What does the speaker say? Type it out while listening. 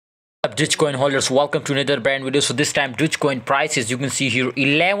Up Dogecoin holders, welcome to another brand video. So this time Dogecoin prices, you can see here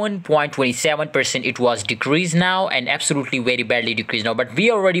 11.27% it was decreased now, and absolutely very badly decreased now, but we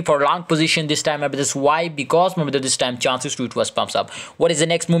are ready for long position this time. Remember this, why? Because remember this time chances to it was pumps up. What is the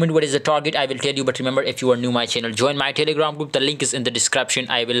next movement, what is the target, I will tell you. But remember, if you are new my channel, join my telegram group, the link is in the description.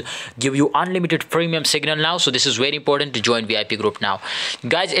 I will give you unlimited premium signal now, so this is very important to join VIP group now,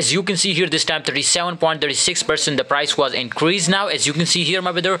 guys. As you can see here, this time 37.36% the price was increased now. As you can see here,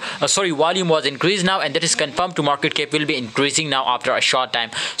 my brother, volume was increased now, and that is confirmed to market cap will be increasing now after a short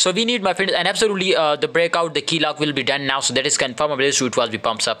time. So we need, my friends, and absolutely the breakout, the key lock will be done now, so that is confirmed. This it was be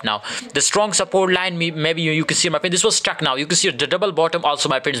pumps up now. The strong support line, maybe you can see, my friend, this was stuck now. You can see the double bottom also,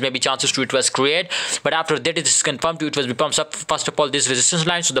 my friends, maybe chances to it was created, but after that it is confirmed to it was be pumps up. First of all, this resistance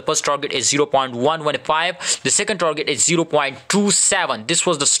line, so the first target is 0.115, the second target is 0.27. this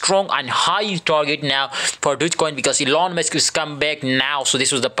was the strong and high target now for Dogecoin, because Elon Musk is come back now. So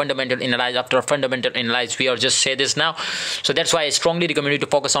this was the fundamental analyze. After a fundamental analyze, we are just say this now, so that's why I strongly recommend you to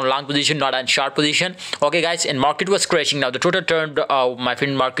focus on long position, not on short position. Okay guys, and market was crashing now. The total turn, my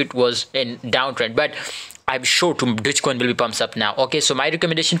friend, market was in downtrend, but I'm sure to Dogecoin will be pumps up now. Okay, so my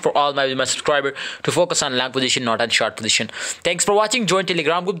recommendation for all my subscriber to focus on long position, not on short position. Thanks for watching. Join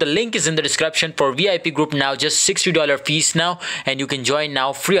telegram group, the link is in the description. For VIP group now, just $60 fees now, and you can join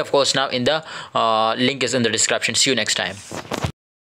now free of course now. In the link is in the description. See you next time.